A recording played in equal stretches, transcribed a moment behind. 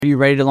Are you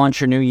ready to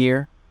launch your new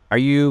year? Are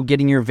you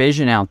getting your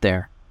vision out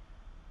there?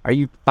 Are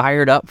you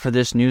fired up for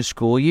this new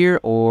school year,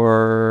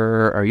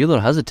 or are you a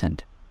little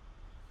hesitant?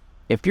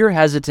 If you're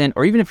hesitant,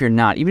 or even if you're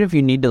not, even if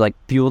you need to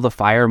fuel the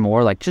fire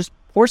more, just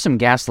pour some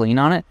gasoline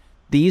on it,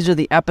 these are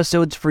the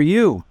episodes for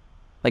you.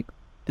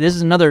 This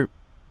is another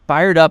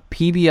fired up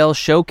PBL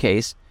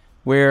showcase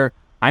where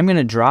I'm going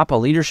to drop a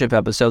leadership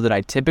episode that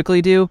I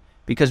typically do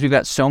because we've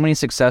got so many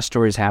success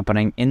stories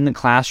happening in the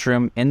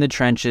classroom, in the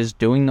trenches,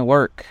 doing the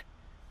work.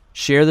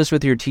 Share this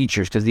with your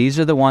teachers because these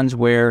are the ones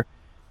where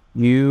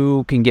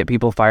you can get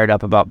people fired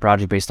up about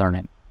project-based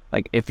learning.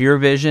 If your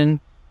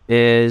vision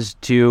is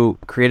to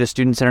create a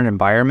student-centered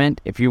environment,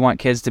 if you want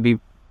kids to be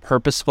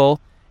purposeful,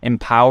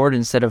 empowered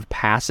instead of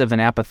passive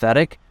and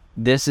apathetic,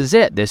 this is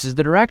it. This is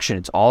the direction.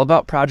 It's all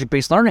about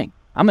project-based learning.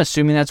 I'm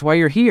assuming that's why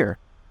you're here.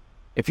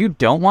 If you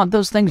don't want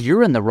those things,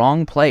 you're in the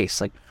wrong place.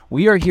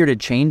 We are here to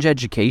change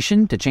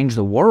education, to change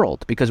the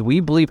world, because we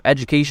believe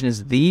education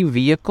is the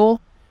vehicle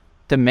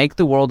to make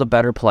the world a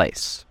better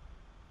place.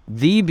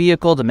 The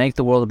vehicle to make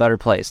the world a better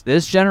place.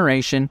 This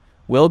generation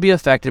will be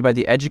affected by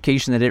the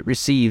education that it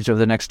receives over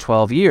the next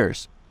 12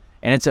 years.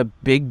 And it's a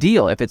big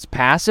deal. If it's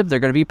passive, they're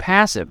going to be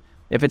passive.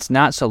 If it's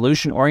not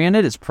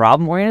solution-oriented, it's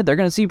problem-oriented, they're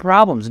going to see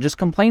problems and just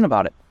complain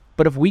about it.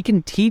 But if we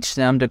can teach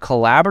them to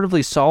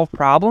collaboratively solve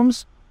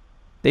problems,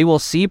 they will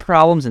see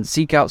problems and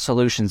seek out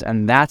solutions,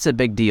 and that's a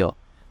big deal.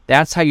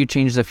 That's how you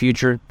change the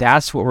future.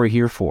 That's what we're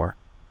here for.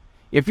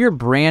 If you're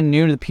brand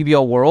new to the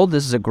PBL world,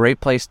 this is a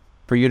great place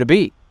for you to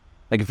be.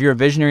 If you're a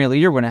visionary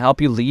leader, we're going to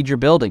help you lead your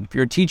building. If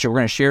you're a teacher, we're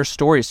going to share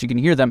stories so you can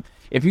hear them.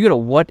 If you go to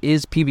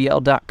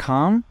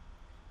whatispbl.com,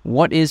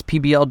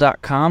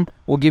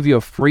 we'll give you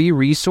a free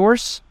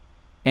resource,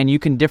 and you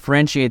can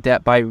differentiate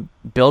that by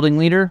building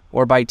leader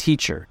or by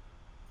teacher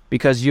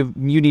because you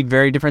need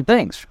very different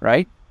things,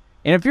 right?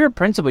 And if you're a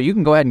principal, you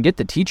can go ahead and get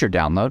the teacher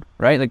download,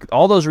 right?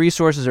 All those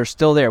resources are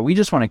still there. We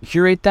just want to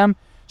curate them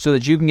so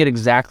that you can get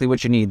exactly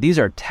what you need. These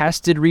are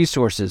tested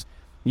resources.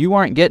 You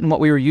aren't getting what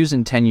we were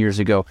using 10 years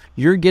ago.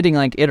 You're getting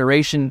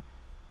iteration,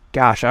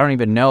 I don't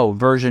even know,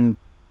 version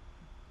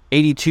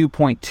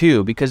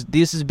 82.2, because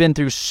this has been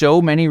through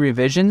so many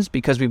revisions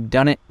because we've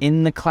done it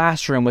in the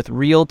classroom with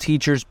real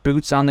teachers,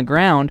 boots on the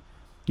ground.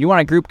 You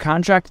want a group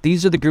contract?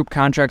 These are the group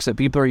contracts that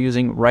people are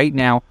using right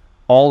now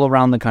all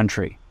around the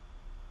country.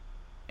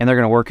 And they're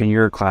going to work in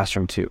your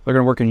classroom too. They're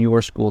going to work in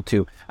your school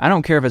too. I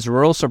don't care if it's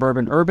rural,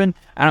 suburban, urban.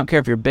 I don't care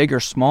if you're big or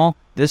small.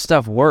 This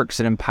stuff works.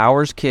 It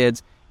empowers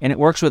kids, and it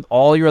works with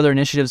all your other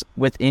initiatives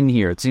within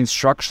here. It's the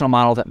instructional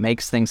model that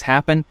makes things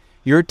happen.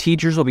 Your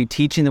teachers will be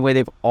teaching the way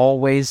they've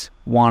always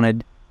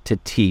wanted to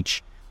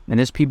teach. And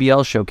this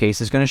PBL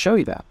showcase is going to show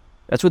you that.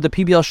 That's what the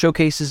PBL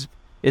showcase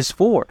is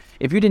for.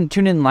 If you didn't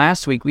tune in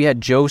last week, we had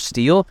Joe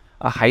Steele,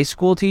 a high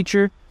school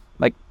teacher,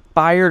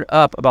 fired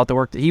up about the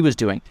work that he was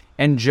doing.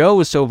 And Joe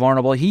was so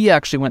vulnerable, he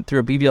actually went through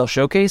a PBL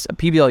showcase, a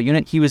PBL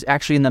unit he was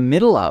actually in the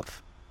middle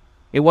of.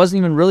 It wasn't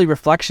even really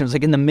reflection. It was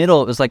in the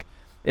middle. It was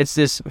it's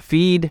this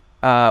feed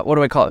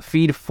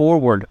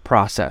forward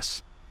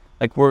process.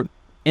 We're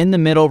in the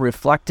middle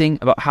reflecting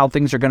about how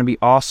things are going to be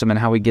awesome and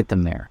how we get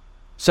them there.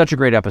 Such a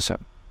great episode.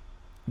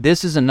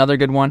 This is another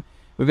good one.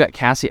 We've got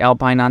Cassie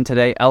Alpine on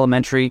today,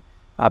 elementary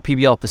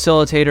PBL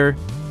facilitator,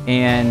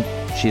 and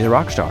she's a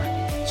rock star.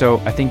 So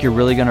I think you're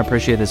really going to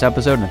appreciate this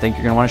episode, and I think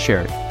you're going to want to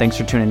share it. Thanks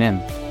for tuning in.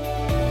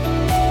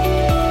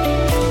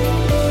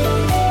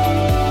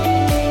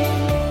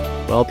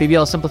 Well,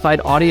 PBL Simplified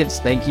audience,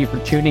 thank you for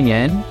tuning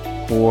in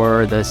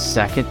for the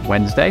second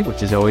Wednesday,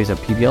 which is always a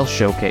PBL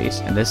showcase.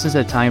 And this is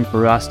a time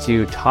for us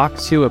to talk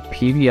to a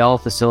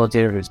PBL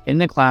facilitator who's in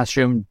the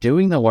classroom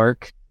doing the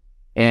work,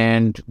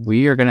 and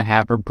we are going to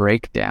have her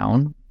break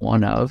down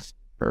one of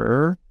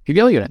her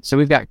PBL units. So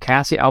we've got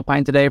Cassie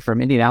Alpine today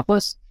from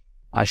Indianapolis.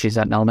 She's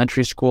at an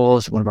elementary school.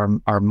 It's one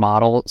of our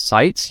model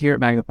sites here at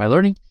Magnify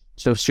Learning.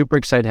 So super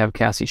excited to have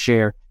Cassie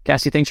share.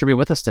 Cassie, thanks for being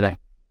with us today.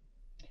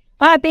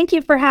 Thank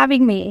you for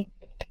having me.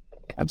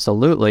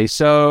 Absolutely.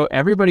 So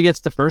everybody gets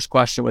the first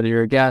question, whether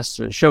you're a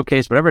guest or a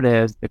showcase, whatever it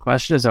is. The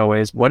question is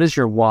always, what is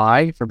your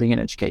why for being in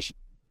education?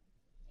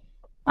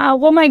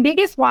 Well, my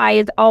biggest why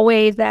is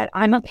always that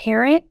I'm a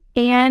parent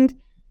and,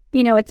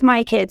 it's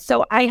my kids.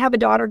 So I have a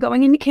daughter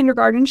going into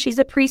kindergarten. She's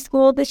at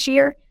preschool this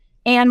year,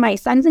 and my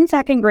son's in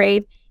second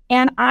grade.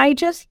 And I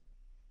just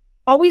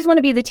always want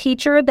to be the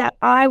teacher that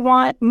I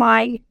want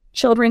my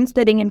children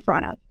sitting in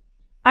front of.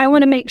 I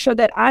want to make sure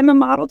that I'm a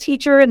model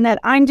teacher and that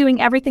I'm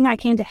doing everything I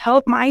can to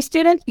help my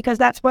students, because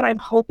that's what I'm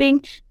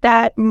hoping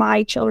that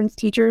my children's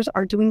teachers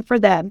are doing for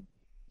them.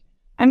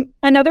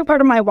 Another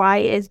part of my why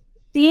is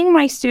seeing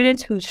my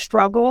students who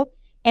struggle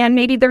and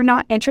maybe they're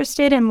not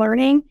interested in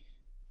learning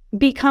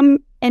become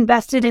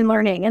invested in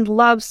learning and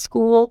love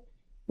school,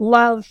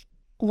 love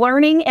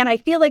learning. And I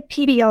feel like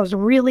PBL has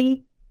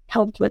really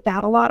helped with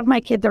that. A lot of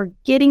my kids are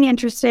getting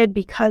interested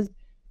because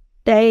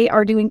they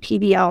are doing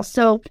PBL.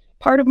 So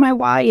part of my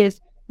why is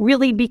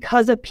really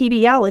because of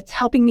PBL. It's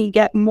helping me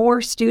get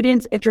more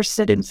students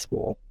interested in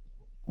school.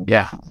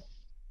 Yeah,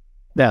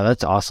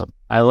 that's awesome.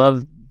 I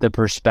love the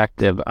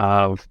perspective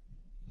of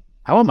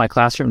I want my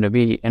classroom to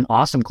be an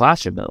awesome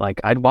classroom that like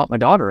I'd want my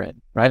daughter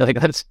in, right? Like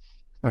that's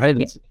right.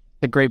 It's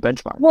a great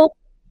benchmark. Well,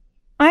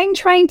 I'm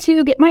trying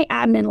to get my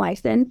admin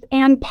license,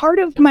 and part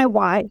of my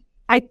why,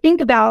 I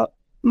think about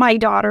my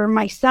daughter,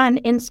 my son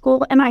in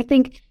school, and I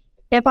think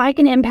if I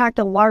can impact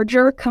a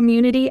larger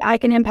community, I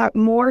can impact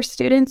more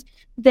students,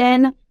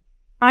 then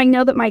I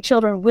know that my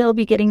children will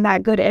be getting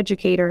that good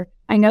educator.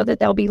 I know that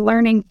they'll be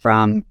learning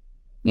from,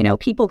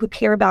 people who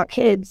care about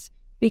kids,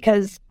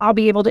 because I'll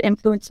be able to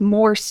influence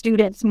more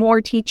students,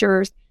 more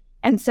teachers.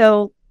 And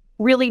so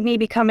really me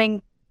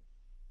becoming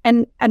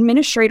an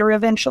administrator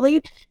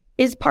eventually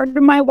is part of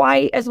my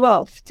why as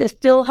well, to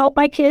still help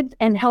my kids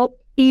and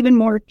help even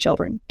more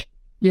children.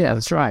 Yeah,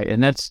 that's right.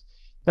 And that's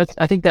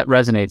I think that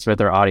resonates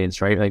with our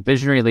audience, right? Like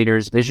visionary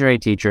leaders, visionary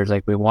teachers,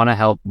 like we want to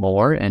help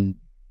more, and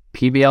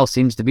PBL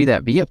seems to be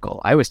that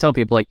vehicle. I always tell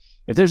people, like,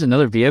 if there's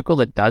another vehicle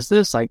that does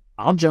this, like,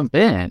 I'll jump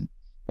in.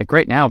 Like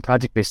right now,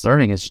 project-based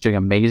learning is just doing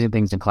amazing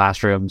things in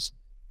classrooms.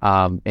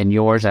 And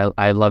yours,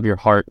 I love your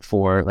heart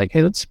for like,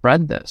 hey, let's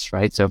spread this,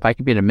 right? So if I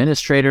could be an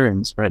administrator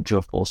and spread it to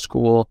a full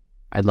school,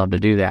 I'd love to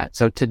do that.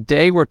 So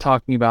today we're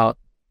talking about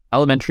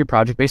elementary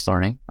project-based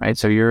learning, right?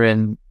 So you're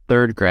in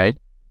third grade.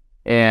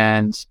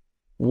 And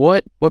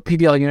what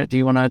PBL unit do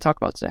you want to talk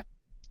about today?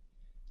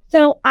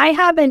 So I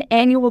have an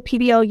annual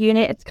PBL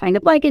unit. It's kind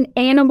of like an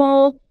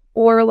animal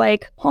or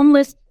like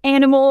homeless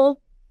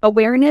animal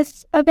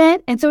awareness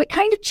event. And so it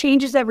kind of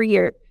changes every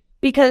year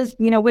because,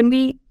 when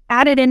we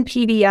added in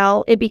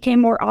PBL, it became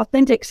more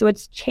authentic. So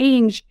it's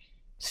changed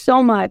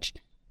so much.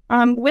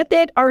 With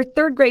it, our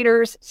third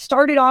graders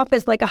started off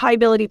as like a high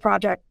ability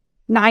project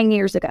 9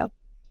 years ago.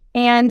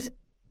 And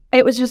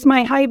it was just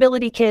my high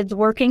ability kids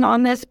working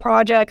on this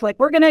project. Like,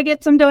 we're going to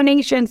get some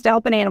donations to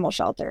help an animal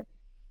shelter.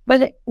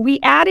 But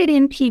we added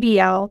in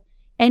PBL,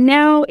 and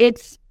now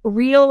it's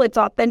real, it's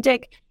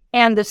authentic,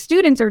 and the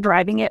students are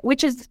driving it,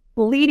 which is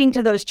leading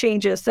to those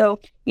changes. So,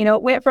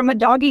 it went from a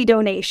doggy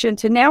donation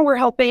to now we're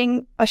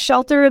helping a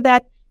shelter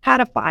that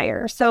had a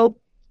fire. So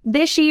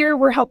this year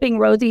we're helping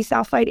Rosie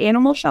Southside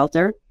Animal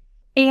Shelter.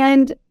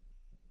 And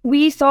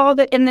we saw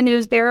that in the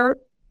news, their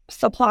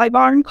supply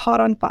barn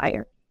caught on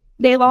fire.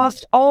 They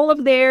lost all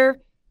of their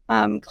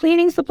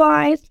cleaning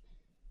supplies,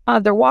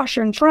 their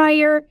washer and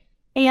dryer,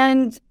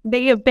 and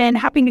they have been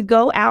having to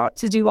go out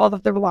to do all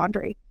of their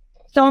laundry.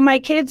 So my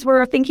kids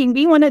were thinking,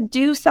 we want to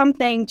do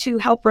something to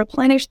help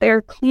replenish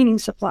their cleaning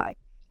supply.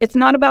 It's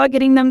not about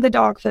getting them the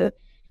dog food.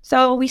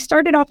 So we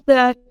started off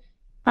the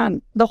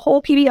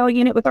whole PBL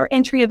unit with our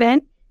entry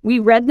event. We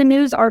read the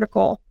news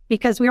article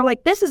because we were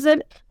like, this is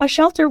a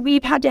shelter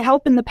we've had to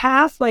help in the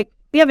past. Like,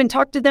 we haven't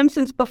talked to them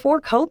since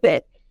before COVID.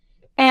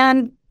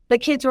 And the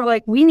kids were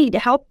like, we need to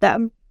help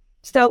them.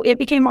 So it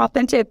became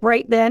authentic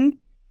right then.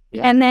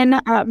 Yeah. And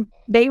then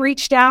they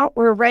reached out.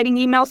 We're writing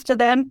emails to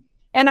them.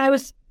 And I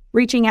was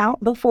reaching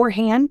out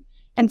beforehand.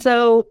 And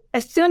so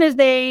as soon as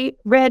they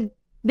read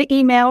the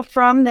email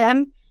from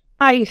them,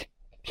 I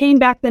came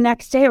back the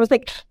next day. I was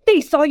like,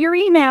 they saw your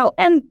email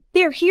and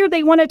they're here.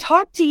 They want to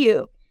talk to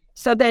you.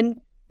 So then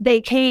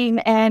they came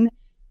and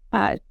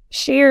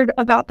shared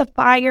about the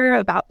fire,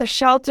 about the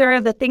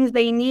shelter, the things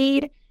they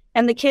need.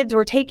 And the kids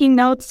were taking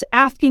notes,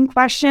 asking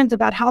questions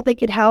about how they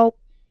could help.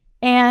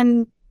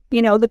 And,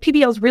 the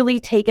PBL's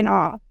really taken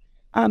off.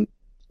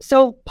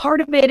 So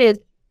part of it is,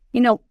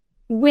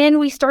 when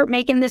we start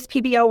making this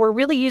PBL, we're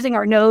really using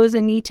our nose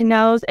and need to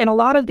knows. And a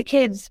lot of the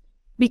kids,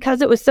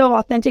 because it was so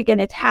authentic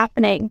and it's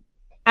happening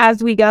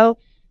as we go,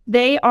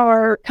 they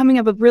are coming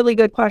up with really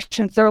good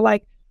questions. They're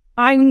like,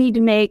 I need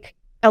to make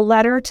a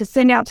letter to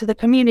send out to the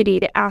community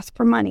to ask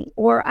for money,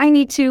 or I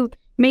need to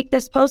make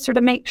this poster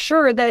to make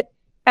sure that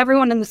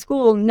everyone in the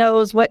school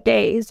knows what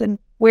days and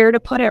where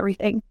to put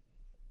everything.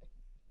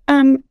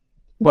 Well,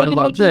 I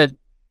love that.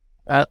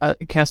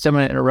 Cassie, I'm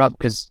going to interrupt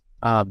because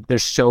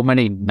there's so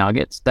many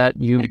nuggets that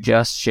you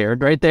just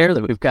shared right there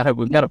that we've got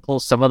to pull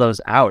some of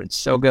those out. It's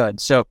so good.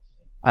 So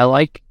I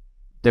like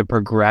the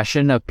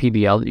progression of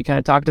PBL that you kind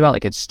of talked about.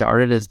 Like, it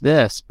started as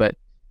this, but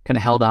kind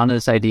of held on to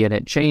this idea, and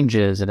it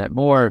changes and it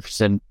morphs.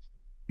 And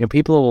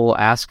people will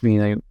ask me,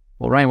 like,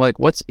 well, Ryan, like,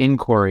 what's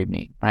inquiry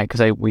mean, right?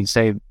 Because we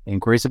say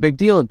inquiry is a big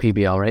deal in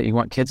PBL, right? You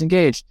want kids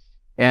engaged,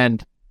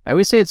 and I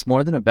always say it's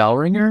more than a bell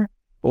ringer.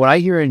 But what I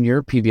hear in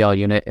your PBL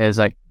unit is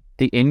like,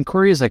 the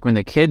inquiry is like when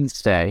the kids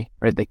say,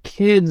 right? The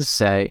kids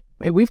say,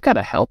 hey, we've got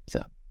to help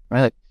them,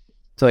 right? Like,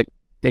 so like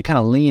they kind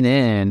of lean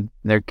in, and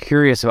they're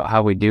curious about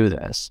how we do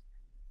this.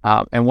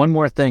 And one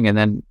more thing, and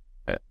then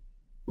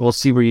we'll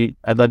see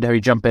I'd love to have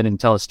you jump in and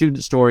tell a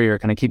student story or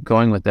kind of keep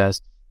going with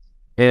this,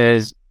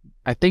 is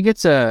I think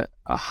it's a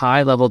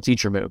high level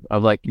teacher move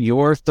of like,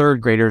 your third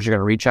graders are going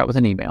to reach out with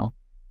an email.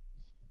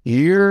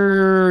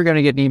 You're going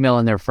to get an email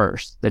in there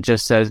first that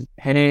just says,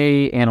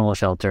 hey, animal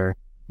shelter,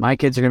 my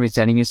kids are going to be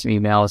sending you some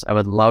emails. I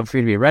would love for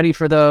you to be ready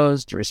for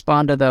those, to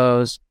respond to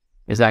those.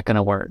 Is that going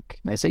to work?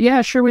 And they say,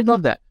 yeah, sure, we'd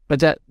love that.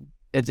 But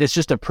it's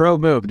just a pro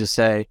move to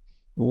say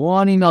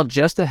one email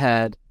just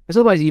ahead, because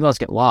otherwise emails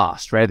get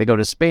lost, right? They go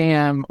to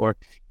spam,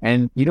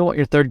 and you don't want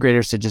your third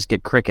graders to just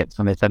get crickets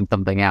when they send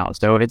something out.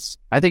 So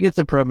I think it's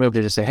a pro move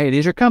to just say, hey,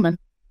 these are coming.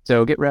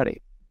 So get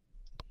ready.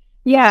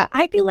 Yeah,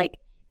 I feel like,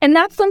 and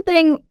that's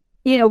something,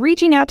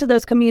 reaching out to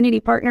those community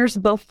partners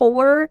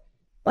before,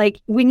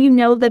 like when you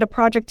know that a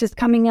project is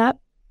coming up,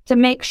 to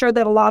make sure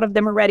that a lot of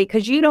them are ready,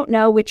 because you don't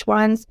know which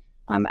ones.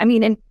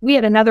 And we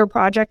had another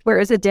project where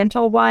it was a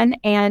dental one,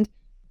 and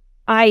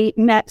I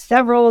met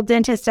several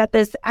dentists at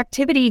this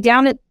activity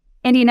down at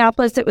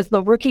Indianapolis. It was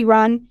the rookie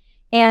run.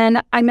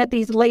 And I met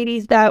these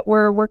ladies that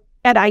were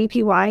at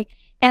IUPY,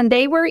 and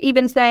they were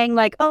even saying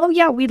like, oh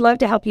yeah, we'd love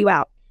to help you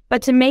out.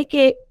 But to make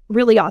it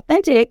really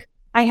authentic,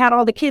 I had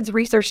all the kids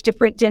research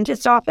different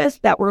dentist office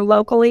that were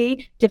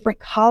locally, different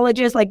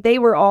colleges. Like they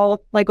were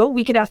all like, oh,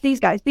 we could ask these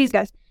guys.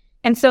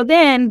 And so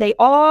then they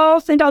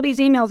all sent all these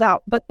emails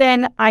out. But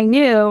then I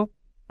knew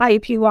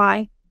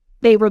IUPY,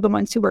 they were the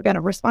ones who were going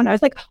to respond. I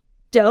was like,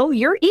 Doe,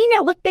 your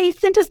email, look, they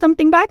sent us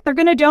something back. They're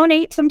going to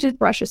donate some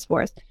toothbrushes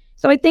for us.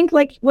 So I think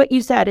like what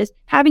you said is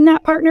having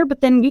that partner, but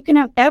then you can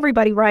have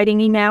everybody writing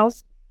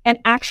emails and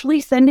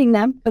actually sending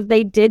them, because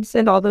they did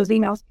send all those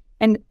emails.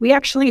 And we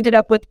actually ended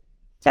up with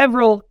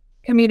several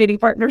community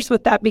partners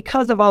with that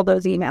because of all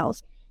those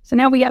emails. So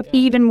now we have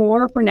even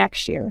more for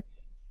next year.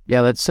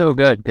 Yeah, that's so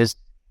good, because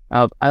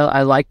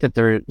I like that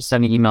they're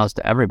sending emails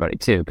to everybody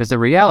too, because the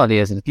reality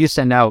is if you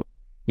send out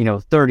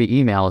 30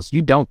 emails,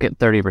 you don't get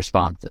 30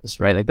 responses,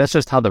 right? Like that's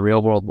just how the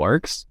real world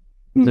works.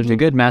 Mm-hmm. There's a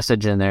good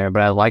message in there,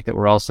 but I like that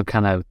we're also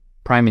kind of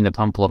priming the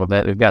pump a little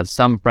bit. We've got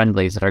some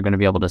friendlies that are going to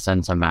be able to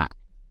send some back.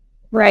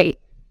 Right.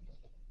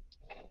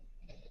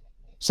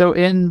 So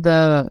in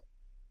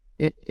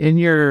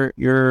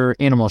your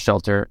animal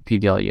shelter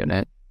PBL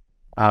unit,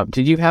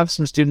 did you have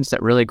some students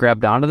that really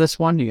grabbed onto this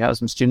one? Do you have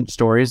some student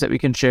stories that we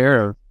can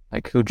share, or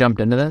like who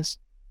jumped into this?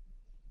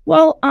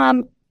 Well,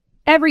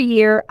 every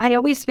year, I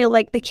always feel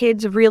like the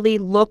kids really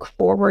look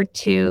forward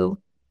to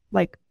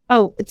like,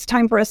 oh, it's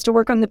time for us to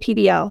work on the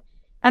PBL.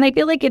 And I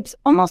feel like it's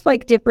almost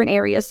like different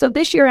areas. So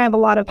this year I have a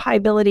lot of high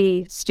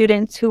ability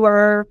students who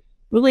are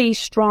really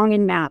strong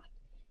in math.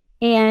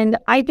 And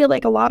I feel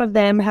like a lot of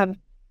them have,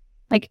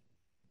 like,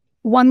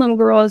 one little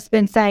girl has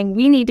been saying,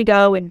 we need to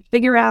go and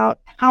figure out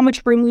how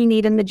much room we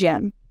need in the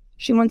gym.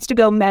 She wants to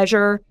go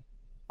measure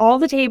all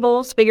the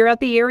tables, figure out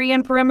the area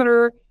and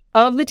perimeter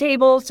of the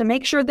tables to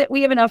make sure that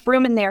we have enough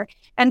room in there.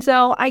 And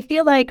so I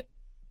feel like,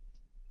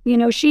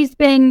 she's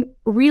been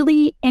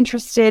really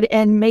interested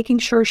in making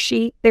sure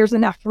there's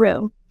enough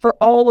room for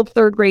all of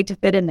third grade to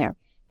fit in there,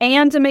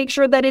 and to make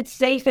sure that it's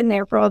safe in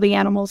there for all the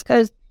animals,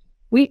 because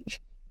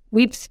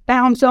we've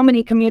found so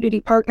many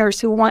community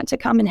partners who want to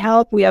come and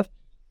help. We have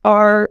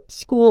our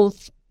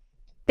school's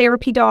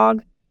therapy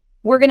dog.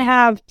 We're going to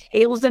have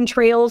Tails and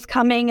Trails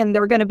coming, and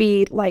they're going to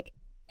be like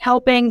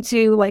helping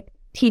to like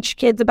teach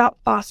kids about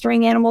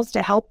fostering animals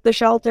to help the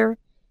shelter.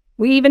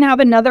 We even have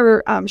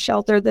another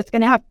shelter that's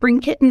going to bring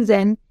kittens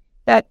in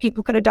that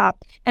people could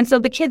adopt. And so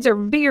the kids are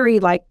very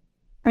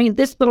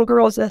this little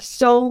girl is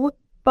so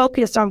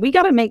focused on, we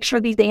got to make sure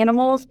these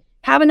animals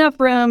have enough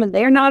room and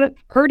they're not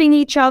hurting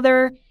each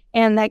other,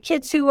 and that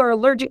kids who are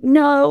allergic,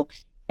 no.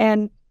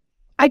 And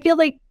I feel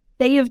like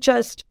they have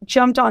just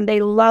jumped on.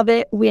 They love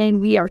it when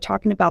we are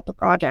talking about the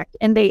project,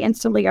 and they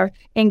instantly are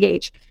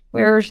engaged.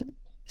 Where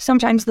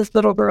sometimes this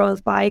little girl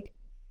is like,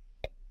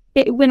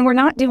 when we're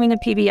not doing a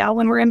PBL,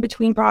 when we're in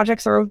between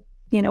projects, or,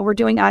 we're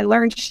doing I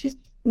Learned, she's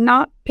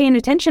not paying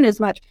attention as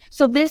much.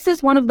 So this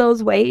is one of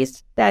those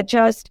ways that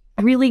just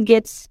really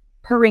gets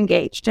her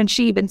engaged. And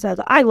she even says,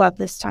 I love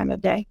this time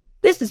of day.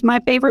 This is my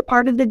favorite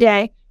part of the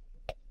day.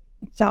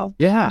 So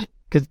yeah,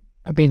 because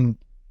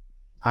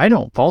I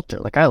don't fault her.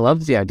 Like, I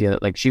love the idea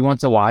that she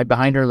wants a why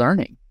behind her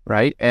learning,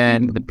 right?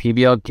 And the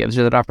PBL gives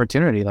her that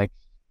opportunity. Like,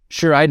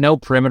 sure, I know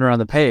perimeter on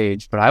the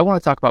page, but I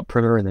want to talk about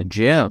perimeter in the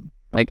gym.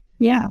 Like,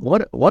 yeah,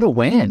 what a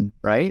win,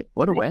 right?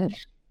 What a win.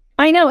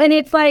 I know. And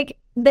it's like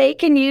they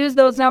can use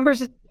those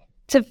numbers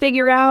to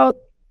figure out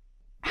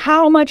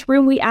how much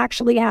room we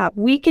actually have.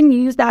 We can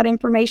use that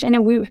information,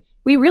 and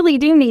we really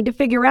do need to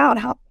figure out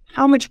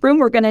how much room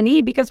we're going to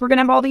need, because we're going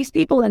to have all these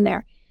people in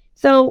there.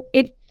 So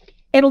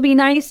it'll be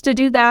nice to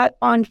do that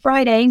on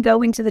Friday and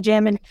go into the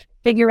gym and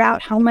figure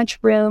out how much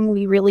room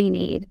we really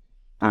need.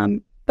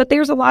 But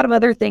there's a lot of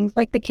other things,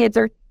 like the kids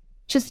are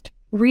just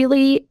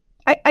really,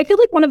 I feel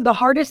like one of the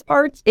hardest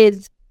parts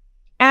is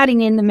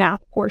adding in the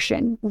math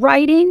portion.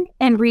 Writing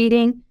and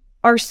reading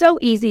are so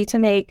easy to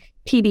make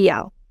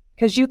PBL,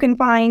 because you can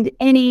find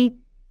any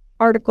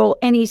article,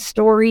 any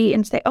story,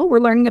 and say, oh, we're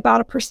learning about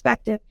a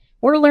perspective.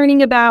 We're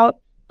learning about,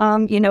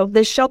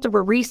 this shelter,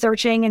 we're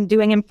researching and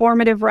doing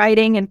informative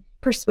writing and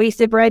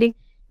persuasive writing.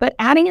 But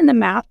adding in the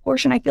math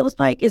portion, I feel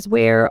like, is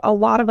where a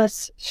lot of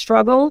us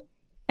struggle.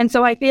 And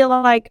so I feel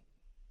like,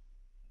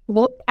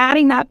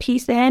 adding that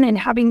piece in and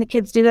having the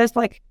kids do this,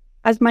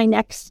 as my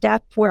next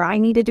step where I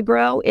needed to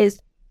grow, is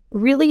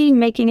really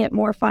making it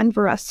more fun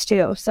for us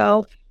too.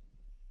 So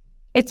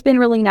it's been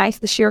really nice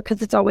this year,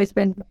 because it's always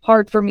been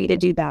hard for me to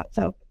do that.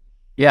 So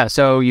yeah,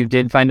 so you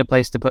did find a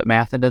place to put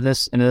math into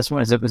this one.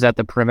 Was that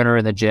the perimeter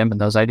in the gym and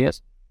those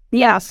ideas?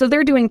 Yeah, so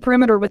they're doing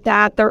perimeter with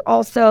that. They're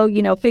also,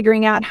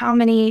 figuring out how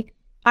many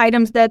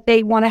items that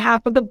they want to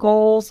have for the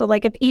goal. So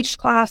if each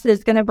class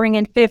is going to bring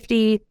in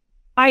 50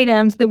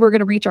 items, then we're going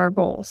to reach our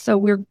goals. So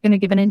we're going to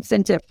give an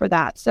incentive for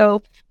that.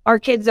 So our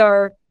kids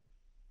are,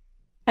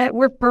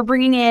 we're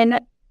bringing in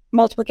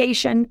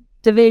multiplication,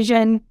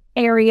 division,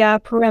 area,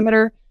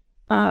 perimeter,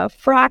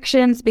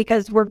 fractions,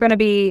 because we're going to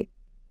be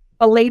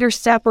a later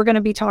step. We're going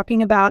to be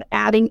talking about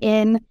adding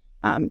in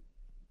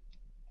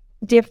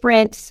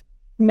different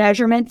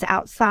measurements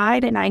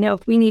outside. And I know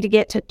if we need to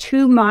get to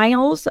 2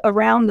 miles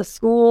around the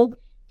school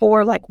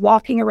for like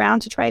walking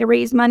around to try to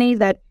raise money,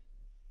 that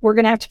we're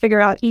going to have to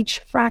figure out each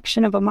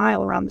fraction of a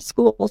mile around the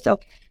school. So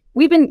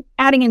we've been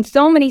adding in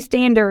so many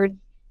standards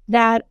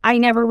that I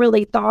never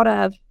really thought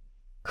of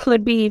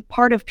could be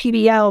part of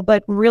PBL,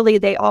 but really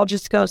they all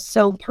just go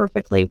so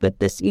perfectly with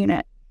this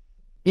unit.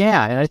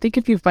 Yeah, and I think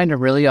if you find a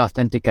really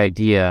authentic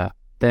idea,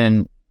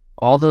 then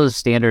all those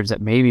standards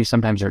that maybe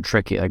sometimes are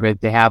tricky, like right,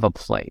 they have a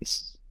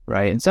place,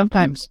 right? And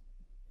sometimes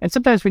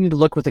we need to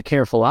look with a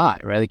careful eye,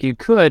 right? Like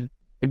it'd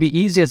be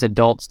easy as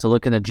adults to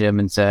look in the gym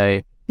and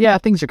say, yeah,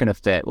 things are going to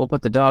fit. We'll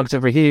put the dogs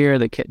over here,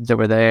 the kittens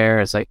over there.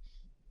 It's like,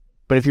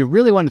 but if you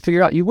really want to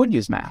figure out, you would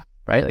use math,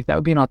 right? Like that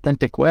would be an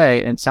authentic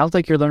way. And it sounds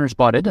like your learners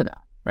bought into that,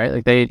 right?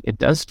 Like it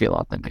does feel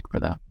authentic for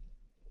them.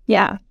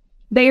 Yeah,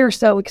 they are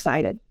so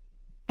excited.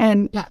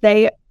 And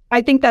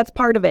I think that's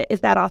part of it,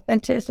 is that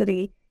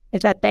authenticity,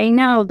 is that they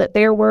know that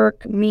their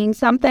work means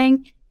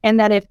something, and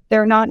that if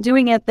they're not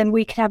doing it, then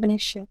we can have an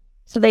issue.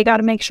 So they got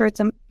to make sure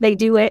they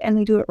do it and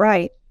they do it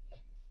right.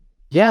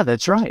 Yeah,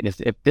 that's right.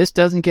 If this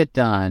doesn't get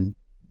done,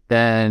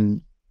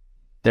 then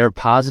there are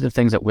positive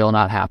things that will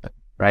not happen,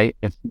 right?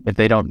 If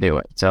they don't do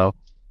it. So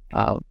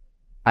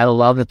I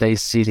love that they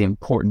see the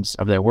importance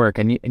of their work.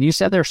 And you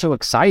said they're so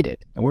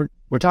excited. And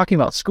we're talking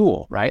about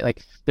school, right?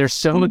 Like they're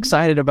so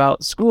excited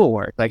about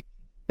schoolwork. Like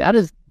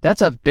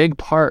that's a big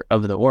part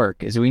of the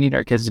work, is we need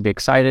our kids to be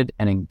excited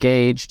and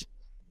engaged,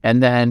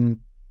 and then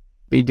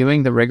be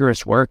doing the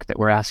rigorous work that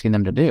we're asking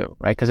them to do,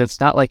 right? Because it's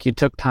not like you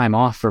took time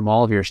off from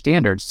all of your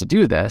standards to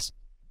do this.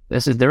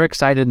 They're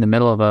excited in the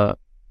middle of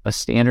a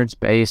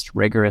standards-based,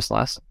 rigorous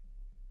lesson.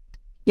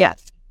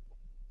 Yes.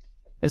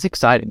 It's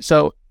exciting.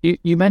 So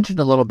you mentioned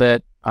a little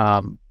bit,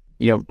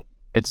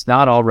 it's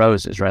not all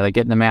roses, right? Like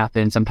getting the math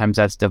in, sometimes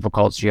that's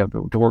difficult. So you have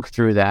to work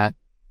through that.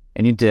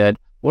 And you did.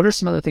 What are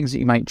some other things that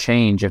you might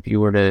change if you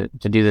were to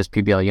do this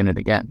PBL unit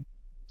again?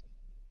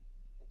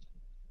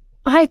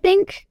 I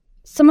think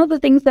some of the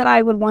things that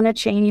I would want to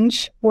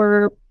change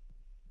were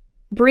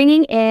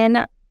bringing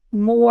in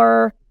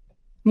more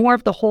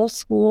of the whole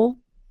school.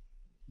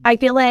 I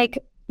feel like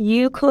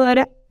you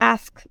could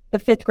ask the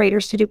 5th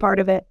graders to do part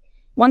of it.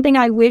 One thing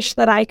I wish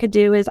that I could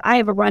do is, I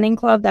have a running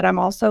club that I'm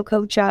also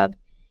coach of,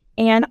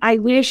 and I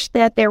wish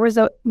that there was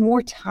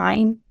more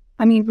time.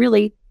 I mean,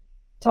 really,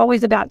 it's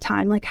always about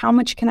time. Like, how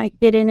much can I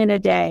fit in a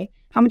day?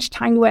 How much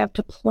time do I have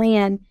to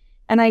plan?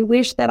 And I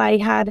wish that I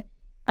had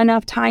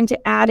enough time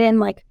to add in,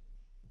 like,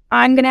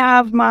 I'm going to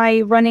have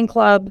my running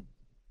club,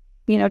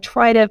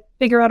 try to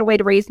figure out a way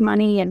to raise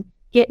money and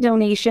get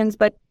donations.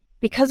 But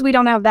because we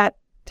don't have that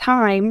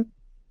time,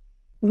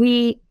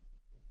 we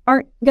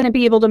aren't going to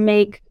be able to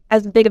make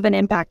as big of an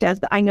impact as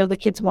I know the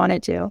kids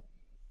wanted to.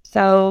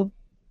 So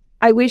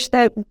I wish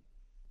that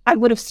I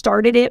would have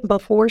started it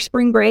before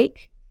spring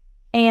break,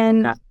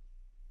 and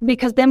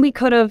because then we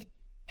could have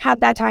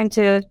had that time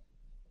to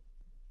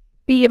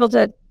be able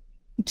to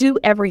do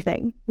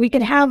everything. We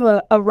could have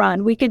a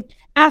run. We could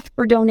ask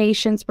for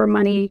donations for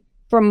money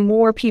from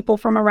more people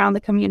from around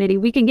the community.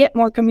 We can get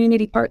more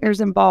community partners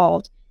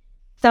involved.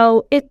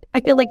 So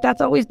I feel like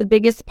that's always the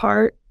biggest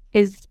part,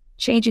 is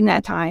changing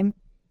that time.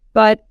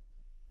 But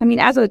I mean,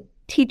 as a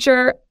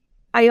teacher,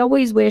 I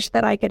always wish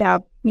that I could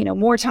have,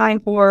 more time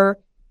for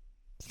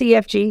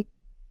CFG,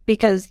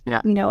 because,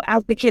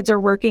 as the kids are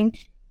working,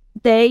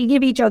 they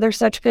give each other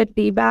such good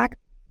feedback.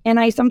 And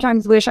I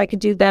sometimes wish I could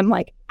do them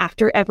like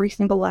after every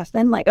single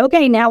lesson, like,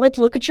 okay, now let's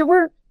look at your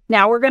work.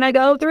 Now we're going to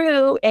go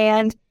through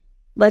and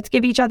let's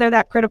give each other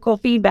that critical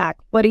feedback.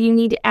 What do you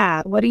need to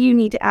add? What do you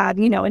need to add?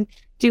 And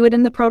do it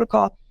in the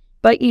protocol.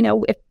 But,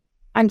 if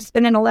I'm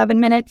spending 11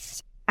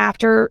 minutes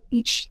after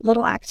each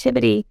little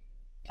activity,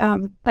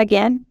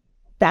 again,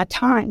 that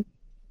time,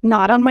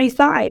 not on my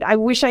side. I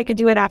wish I could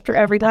do it after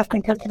every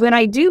lesson, because when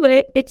I do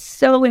it, it's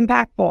so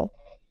impactful.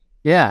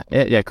 Yeah.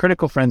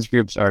 Critical friends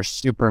groups are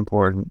super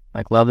important.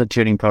 Like, love the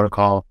tuning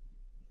protocol.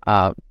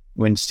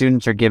 When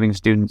students are giving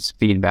students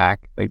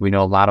feedback, like, we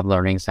know a lot of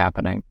learning is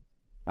happening.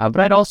 But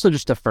I'd also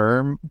just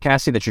affirm,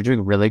 Cassie, that you're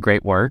doing really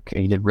great work,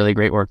 and you did really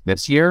great work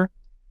this year.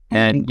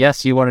 And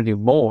yes, you want to do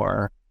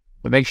more,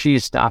 but make sure you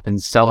stop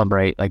and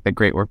celebrate like the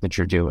great work that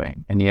you're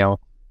doing. And,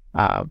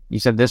 you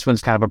said this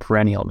one's kind of a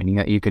perennial, meaning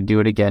that you could do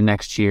it again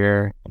next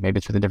year. Maybe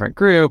it's with a different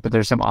group, but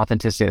there's some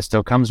authenticity that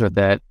still comes with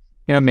it.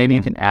 Maybe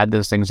you can add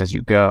those things as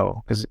you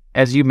go. Because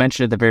as you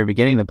mentioned at the very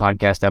beginning of the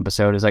podcast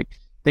episode, is like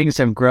things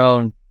have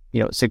grown,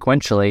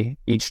 sequentially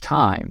each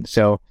time.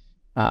 So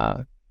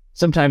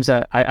sometimes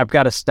I've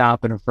got to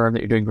stop and affirm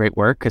that you're doing great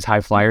work, because high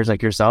flyers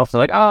like yourself, they're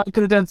like, oh, I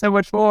could have done so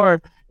much more.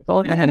 If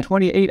only I had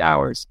 28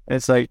 hours. And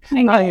it's like,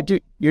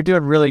 you're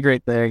doing really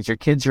great things. Your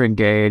kids are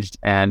engaged,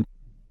 and,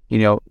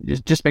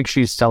 just make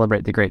sure you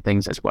celebrate the great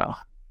things as well.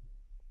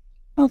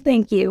 Oh,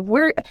 thank you.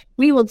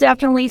 We will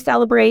definitely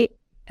celebrate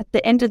at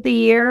the end of the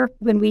year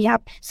when we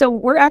have. So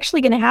we're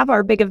actually going to have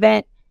our big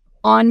event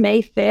on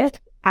May 5th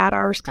at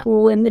our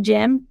school in the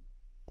gym.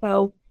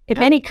 So if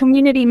any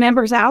community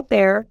members out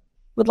there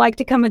would like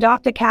to come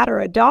adopt a cat or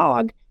a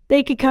dog,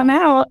 they could come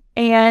out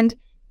and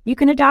you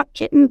can adopt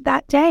kittens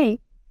that day.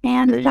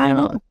 And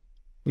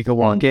you can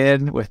walk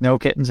in with no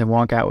kittens and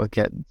walk out with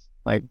kittens.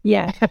 Like,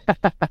 yeah,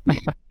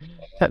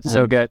 that's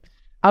so good.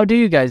 How do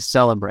you guys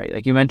celebrate?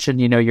 Like you mentioned,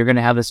 you're going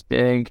to have this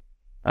big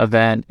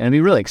event and it'll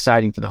be really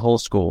exciting for the whole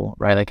school,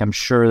 right? Like I'm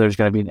sure there's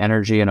going to be an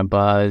energy and a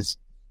buzz.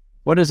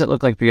 What does it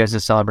look like for you guys to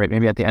celebrate?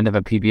 Maybe at the end of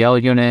a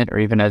PBL unit or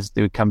even as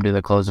they come to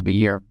the close of a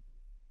year?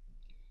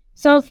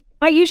 So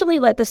I usually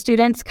let the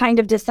students kind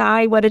of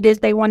decide what it is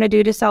they want to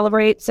do to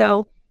celebrate.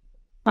 So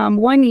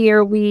one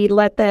year we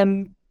let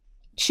them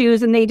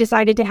choose and they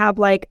decided to have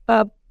like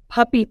a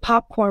puppy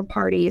popcorn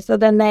party. So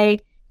then they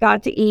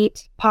got to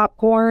eat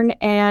popcorn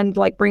and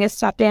like bring a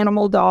stuffed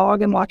animal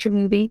dog and watch a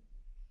movie.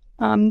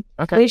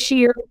 This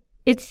year,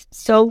 it's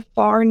so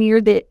far near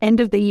the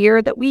end of the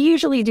year that we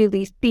usually do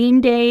these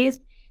theme days.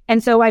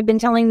 And so I've been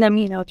telling them,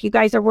 if you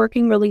guys are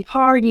working really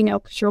hard,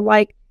 because you're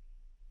like,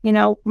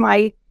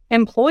 my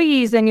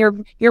employees and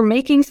you're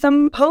making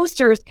some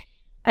posters.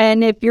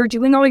 And if you're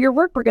doing all your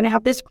work, we're going to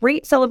have this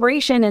great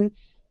celebration. And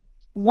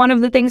one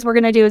of the things we're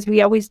going to do is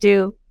we always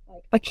do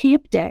a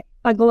camp day,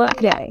 a glow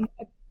day,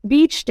 a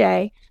beach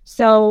day.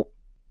 So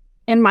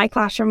in my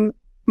classroom,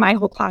 my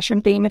whole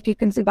classroom theme, if you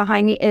can see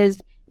behind me,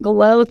 is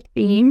glow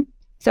theme.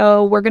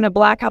 So we're going to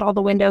black out all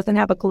the windows and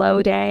have a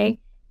glow day.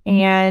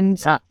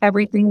 And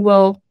everything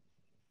will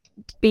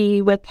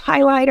be with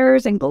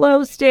highlighters and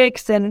glow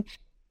sticks and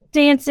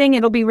dancing.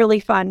 It'll be really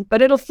fun,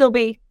 but it'll still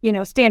be,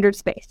 standard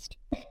spaced.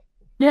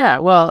 Yeah.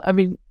 Well,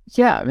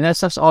 that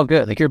stuff's all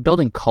good. Like you're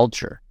building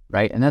culture,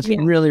 right? And that's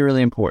really,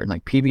 really important.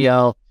 Like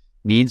PBL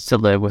needs to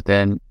live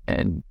within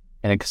an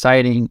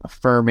exciting,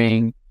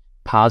 affirming,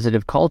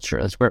 positive culture.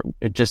 That's where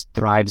it just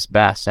thrives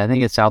best. I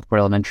think at Southport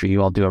Elementary,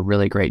 you all do a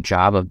really great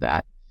job of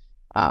that.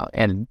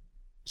 And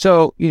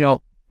so,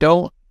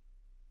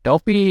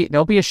 don't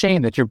be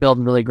ashamed that you're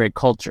building really great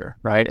culture,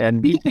 right?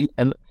 And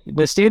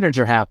the standards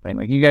are happening.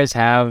 Like you guys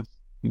have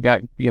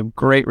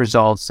great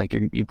results. Like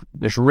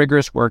there's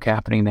rigorous work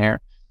happening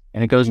there,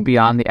 and it goes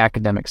beyond the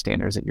academic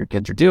standards that your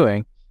kids are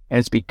doing. And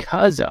it's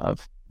because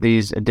of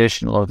these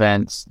additional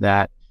events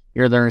that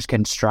your learners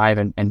can strive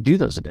and do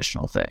those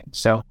additional things.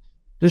 So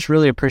just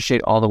really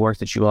appreciate all the work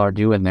that you all are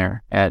doing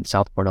there at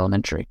Southport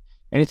Elementary.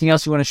 Anything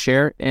else you want to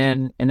share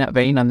in that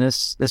vein on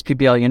this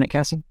PBL unit,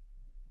 Cassie?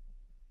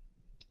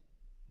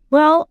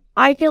 Well,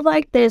 I feel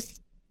like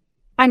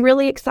I'm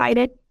really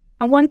excited.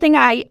 And one thing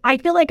I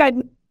feel like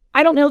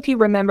I don't know if you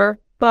remember,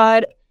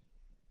 but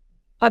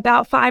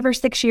about 5 or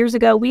 6 years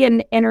ago, we had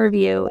an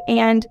interview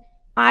and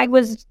I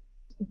was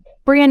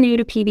brand new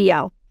to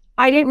PBL.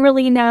 I didn't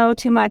really know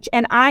too much.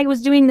 And I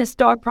was doing this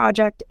dog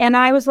project and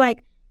I was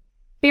like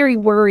very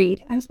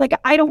worried. I was like,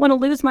 I don't want to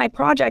lose my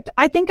project.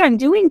 I think I'm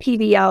doing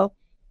PBL.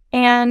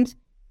 And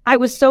I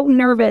was so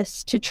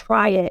nervous to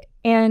try it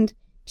and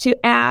to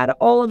add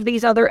all of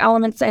these other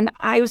elements. And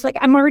I was like,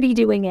 I'm already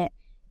doing it.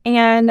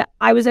 And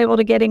I was able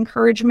to get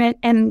encouragement.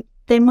 And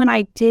then when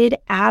I did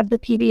add the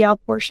PBL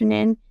portion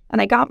in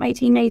and I got my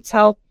teammates'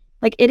 help,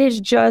 like it has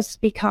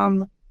just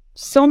become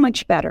so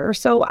much better.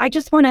 So I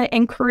just want to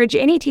encourage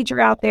any teacher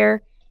out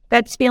there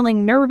that's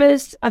feeling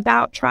nervous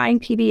about trying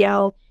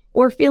PBL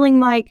or feeling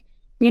like,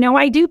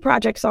 I do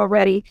projects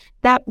already,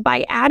 that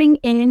by adding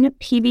in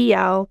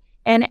PBL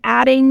and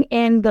adding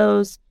in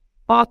those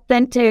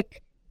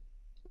authentic,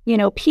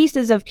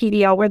 pieces of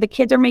PBL where the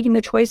kids are making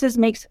the choices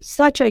makes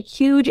such a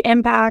huge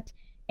impact.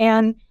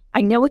 And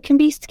I know it can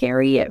be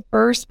scary at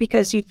first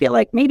because you feel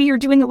like maybe you're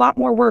doing a lot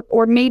more work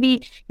or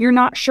maybe you're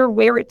not sure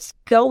where it's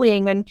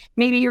going and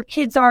maybe your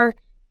kids are,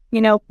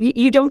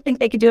 you don't think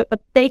they could do it,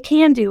 but they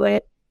can do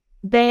it.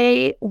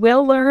 They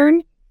will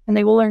learn and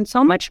they will learn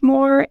so much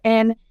more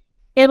and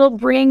it'll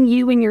bring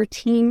you and your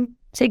team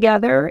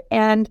together.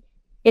 And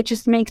it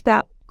just makes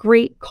that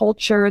great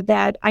culture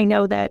that I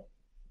know that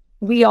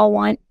we all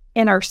want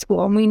in our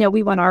school. And we know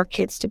we want our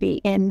kids to be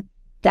in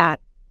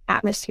that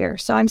atmosphere.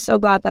 So I'm so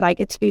glad that I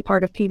get to be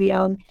part of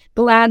PBL and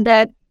glad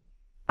that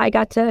I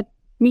got to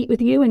meet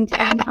with you and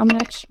tell how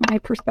much my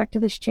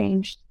perspective has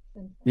changed.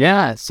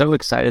 Yeah, so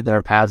excited that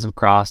our paths have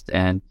crossed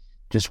and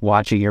just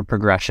watching your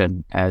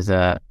progression as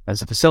a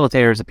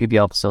facilitator, as a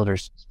PBL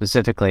facilitator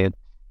specifically.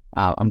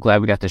 I'm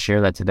glad we got to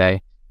share that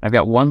today. I've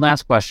got one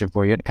last question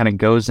for you. It kind of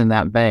goes in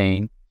that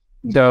vein.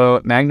 So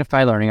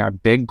Magnify Learning, our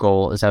big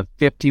goal is to have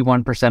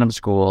 51% of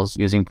schools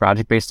using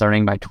project-based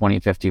learning by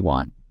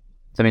 2051. So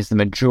that means the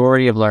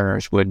majority of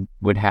learners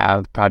would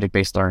have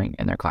project-based learning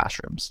in their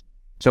classrooms.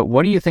 So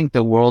what do you think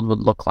the world would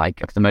look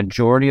like if the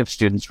majority of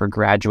students were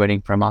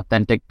graduating from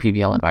authentic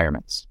PBL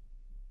environments?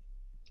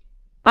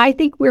 I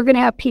think we're going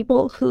to have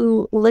people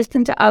who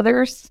listen to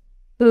others,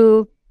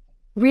 who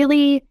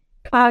really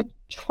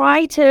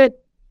try to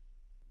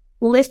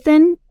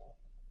listen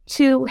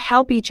to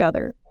help each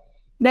other.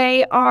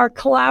 They are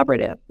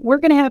collaborative. We're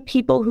going to have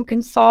people who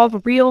can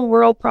solve real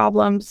world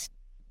problems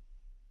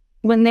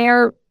when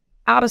they're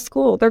out of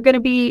school. They're going to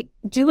be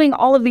doing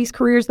all of these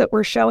careers that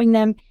we're showing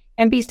them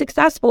and be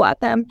successful at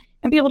them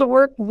and be able to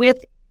work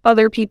with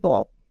other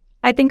people.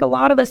 I think a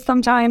lot of us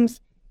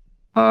sometimes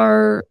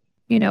are,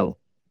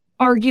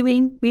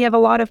 arguing. We have a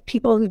lot of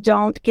people who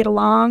don't get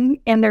along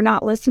and they're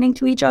not listening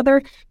to each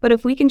other. But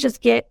if we can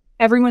just get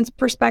everyone's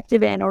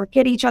perspective in or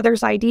get each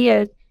other's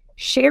ideas,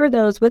 share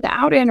those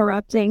without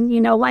interrupting,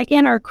 like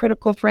in our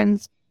critical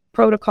friends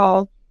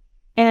protocol,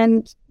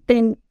 and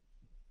then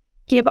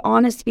give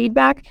honest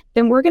feedback,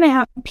 then we're going to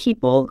have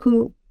people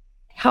who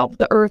help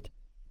the earth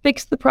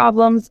fix the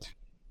problems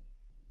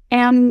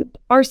and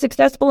are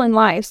successful in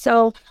life.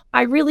 So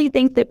I really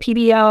think that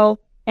PBL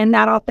and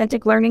that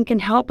authentic learning can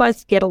help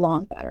us get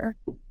along better.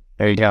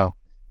 There you go.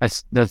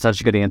 That's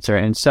such a good answer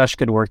and such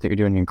good work that you're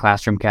doing in your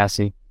classroom,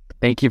 Cassie.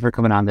 Thank you for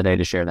coming on today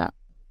to share that.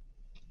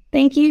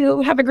 Thank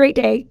you. Have a great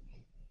day.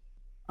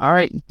 All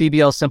right,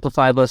 PBL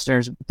Simplified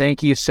listeners,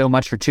 thank you so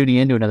much for tuning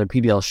in to another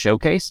PBL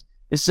Showcase.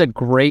 This is a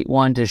great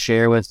one to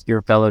share with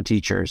your fellow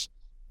teachers.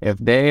 If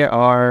they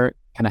are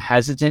kind of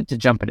hesitant to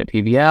jump into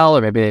PBL,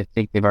 or maybe they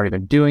think they've already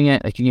been doing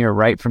it, they can hear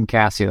right from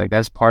Cassie. Like,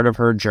 that's part of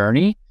her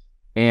journey.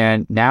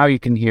 And now you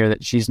can hear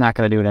that she's not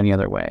going to do it any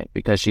other way,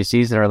 because she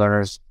sees that our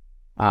learners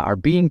are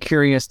being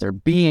curious, they're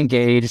being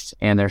engaged,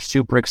 and they're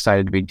super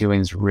excited to be doing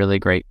this really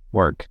great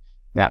work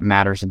that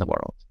matters in the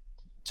world.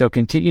 So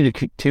continue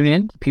to tune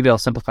in to PBL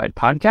Simplified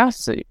podcast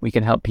so we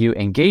can help you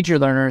engage your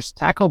learners,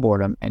 tackle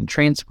boredom, and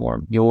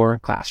transform your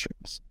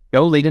classrooms.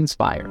 Go lead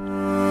inspired.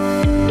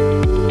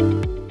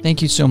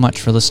 Thank you so much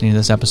for listening to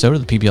this episode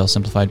of the PBL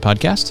Simplified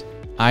podcast.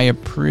 I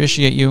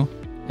appreciate you.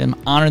 I'm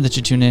honored that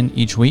you tune in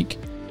each week.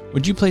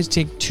 Would you please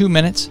take 2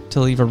 minutes to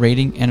leave a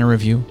rating and a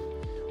review?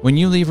 When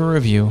you leave a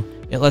review,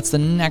 it lets the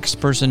next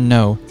person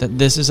know that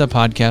this is a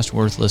podcast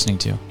worth listening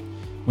to.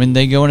 When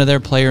they go into their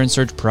player and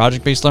search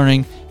project-based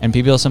learning and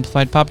PBL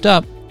Simplified popped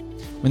up,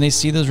 when they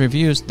see those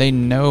reviews, they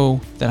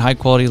know that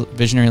high-quality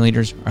visionary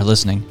leaders are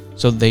listening.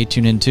 So they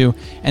tune in too,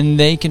 and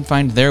they can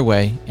find their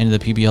way into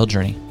the PBL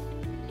journey.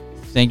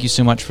 Thank you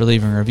so much for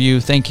leaving a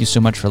review. Thank you so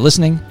much for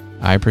listening.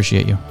 I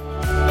appreciate you.